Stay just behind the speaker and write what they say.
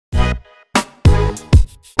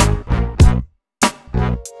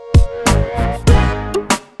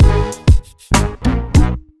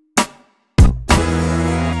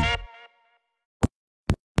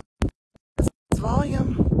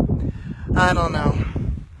Volume? I don't know.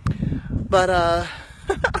 But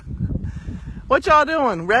what y'all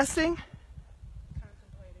doing? Resting?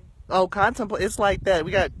 Contemplating. Oh, contemplate. It's like that.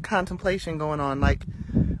 We got contemplation going on, like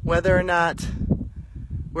whether or not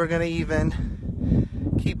we're gonna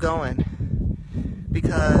even keep going,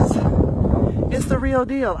 because it's the real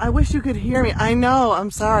deal. I wish you could hear me. I know.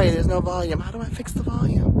 I'm sorry. There's no volume. How do I fix the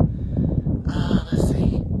volume? Let's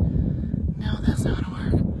see. No, that's not gonna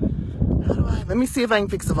work. How do I? Let me see if I can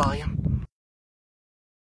fix the volume.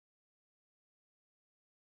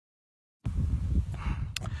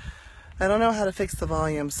 I don't know how to fix the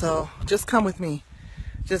volume, so just come with me.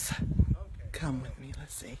 Just come with me.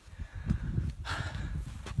 Let's see.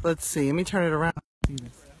 Let's see. Let me turn it around. See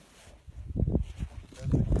this.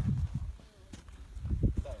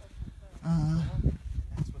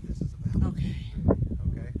 That's what this is about. Okay.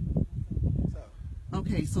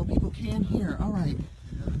 Okay. So people can hear. All right.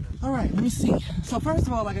 All right. Let me see. So first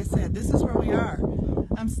of all, like I said, this is where we are.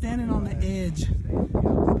 I'm standing on the edge,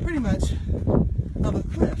 pretty much, of a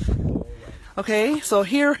cliff. Okay. So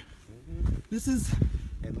here, this is.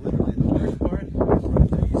 And literally the worst part is right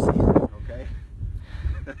there. You see it. Okay.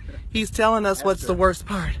 He's telling us what's the worst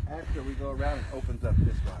part. After we go around, it opens up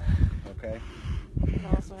this way. Okay. You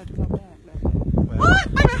also had to come back. What? Wait a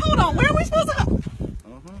minute. Hold on. Where are we supposed to go?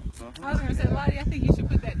 I was going to say, Lottie, I think you should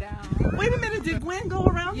put that down. Wait a minute. Did Gwen go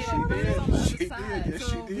around? Yeah, there already? Gwen was on the other She side. did. Yes,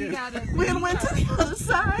 so she did. We gotta, Gwen went to the other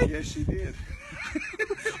side. Yes, she did.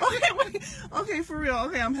 Okay, wait. Okay, for real.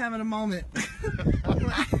 Okay, I'm having a moment.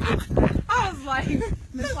 I was like,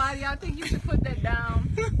 Miss Lottie, I think you should put that down.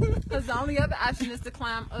 Because the only other option is to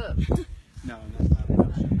climb up. No, that's not an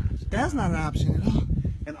option. That's not an option at all.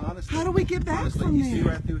 And honestly, How do we get back from you see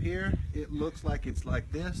there? right through here, it looks like it's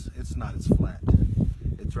like this. It's not. It's flat.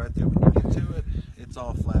 It's right there. When you get to it, it's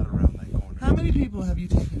all flat around that corner. How many people have you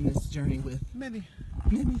taken this journey with? Many.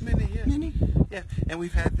 Many? Yeah. Many? Yeah. And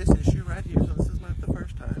we've had this issue right here, so this is not the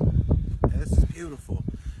first time. And this is beautiful.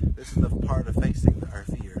 This is the part of facing our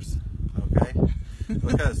fears. Okay?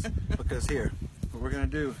 Because here, what we're gonna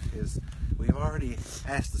do is we've already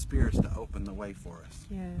asked the spirits to open the way for us.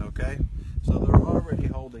 Yeah. Okay? So they're already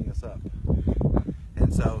holding us up.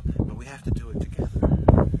 And so, but we have to do it together.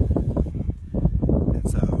 And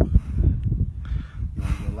so, you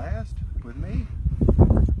want to go last with me?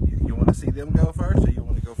 You want to see them go first, or you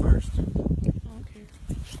want to go first? Okay.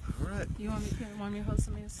 All right. You want me to hold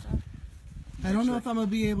some of your stuff? I don't know if I'm going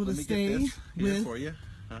to be able to Let me stay get this here with for you.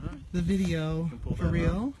 the video You can pull for that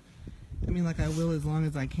real. I mean, like I will as long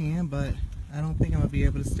as I can, but I don't think I'm going to be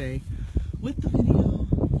able to stay with the video.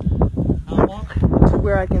 I'll walk to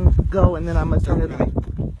where I can go, and then I'm going to turn it on.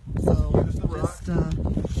 So, Give us the rock.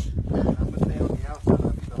 just, I'm going to stay on the outside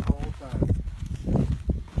of you the whole time.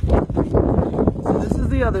 so this is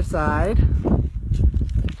the other side.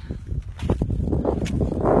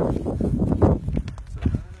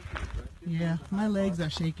 Yeah, my legs are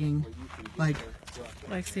shaking. Like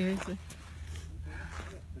Seriously?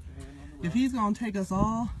 if he's going to take us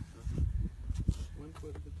all, One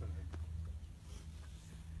foot at a time.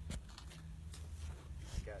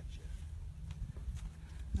 Gotcha.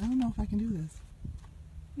 I don't know if I can do this.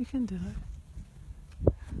 You can do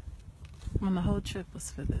it. When the whole trip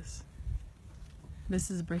was for this.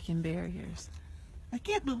 This is breaking barriers. I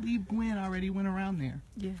can't believe Gwen already went around there.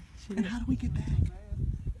 Yeah, she And did. how do we get back?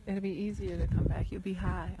 It'll be easier to come back. You'll be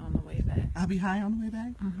high on the way back. I'll be high on the way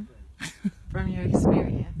back? From your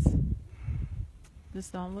experience.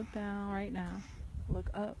 Just don't look down right now. Look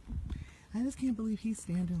up I just can't believe he's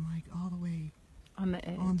standing like all the way on the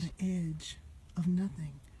edge. on the edge of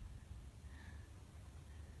nothing.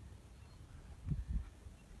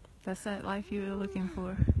 That's that life you were looking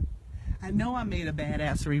for. I know I made a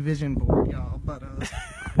badass revision board, y'all, but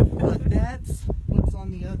but that's what's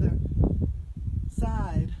on the other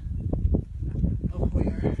side of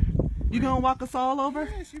where. You gonna walk us all over?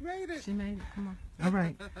 Yeah, she made it. She made it. Come on. All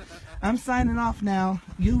right. I'm signing off now.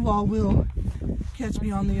 You all will catch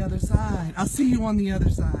me on the other side. I'll see you on the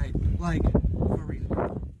other side. Like, for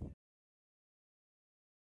real.